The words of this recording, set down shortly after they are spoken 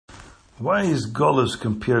Why is Golus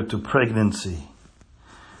compared to pregnancy?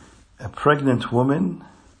 A pregnant woman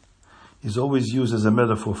is always used as a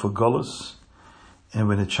metaphor for Golus, and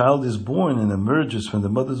when a child is born and emerges from the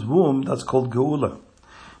mother's womb, that's called Geula,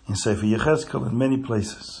 in Sefer Yechezkel and many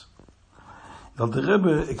places. The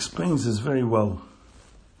Rebbe explains this very well.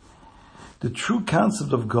 The true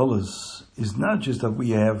concept of Golus is not just that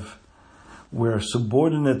we're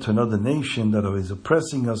subordinate to another nation that is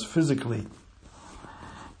oppressing us physically.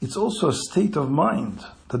 It's also a state of mind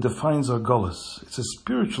that defines our Golus. It's a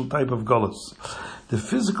spiritual type of Golus. The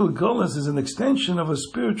physical Golus is an extension of a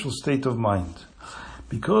spiritual state of mind.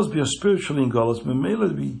 Because we are spiritually in Golus,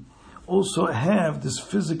 we also have this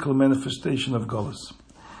physical manifestation of Golus.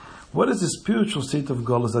 What is the spiritual state of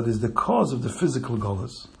Golus that is the cause of the physical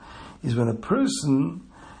Golus? Is when a person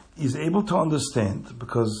is able to understand,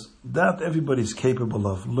 because that everybody is capable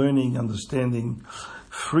of learning, understanding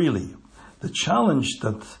freely. The challenge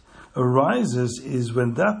that arises is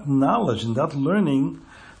when that knowledge and that learning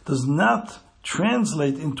does not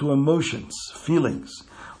translate into emotions, feelings,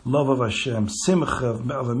 love of Hashem, simcha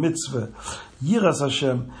of a mitzvah, yiras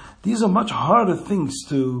Hashem. These are much harder things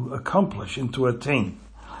to accomplish and to attain.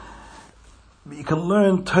 You can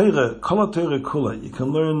learn Torah, kol Torah kula. You can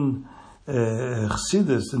learn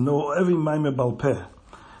Chassidus and know every Maimah Baal Peh.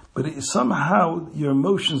 But somehow your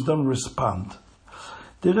emotions don't respond.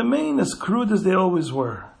 They remain as crude as they always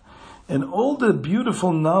were. And all the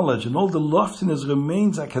beautiful knowledge and all the loftiness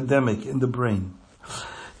remains academic in the brain.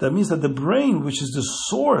 That means that the brain, which is the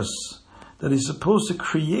source that is supposed to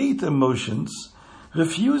create emotions,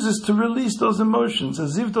 refuses to release those emotions,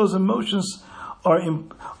 as if those emotions are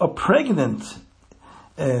pregnant.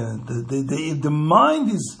 The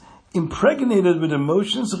mind is impregnated with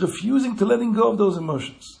emotions, refusing to letting go of those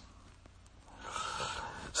emotions.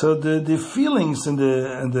 So the feelings and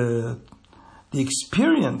the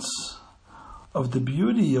experience of the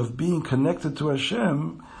beauty of being connected to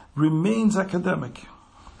Hashem remains academic.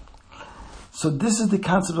 So this is the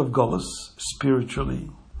concept of Golus, spiritually.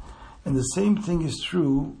 And the same thing is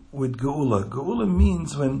true with Geula. Geula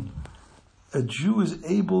means when a Jew is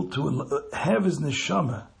able to have his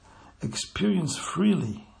neshama experience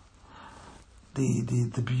freely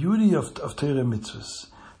the beauty of Torah mitzvahs,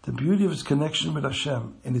 the beauty of his connection with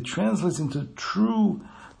Hashem, and it translates into true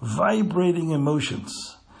vibrating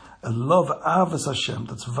emotions, a love avas Hashem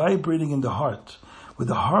that's vibrating in the heart, where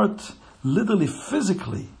the heart literally,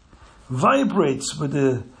 physically vibrates with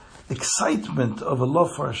the excitement of a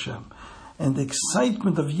love for Hashem and the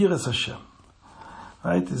excitement of yiras Hashem.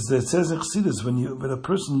 Right? It says in Chassidus, when a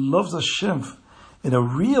person loves Hashem in a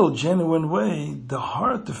real, genuine way, the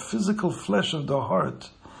heart, the physical flesh of the heart,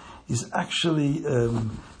 is actually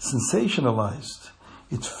sensationalized.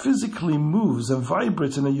 It physically moves and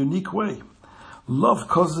vibrates in a unique way. Love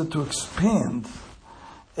causes it to expand,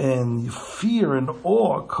 and fear and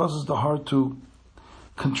awe causes the heart to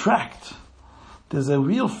contract. There's a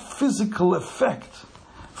real physical effect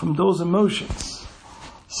from those emotions.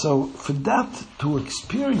 So for that to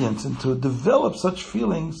experience and to develop such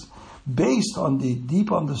feelings based on the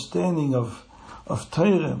deep understanding of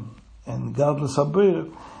Torah and Gadlus Haber,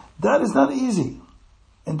 that is not easy.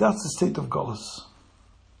 And that's the state of Golus.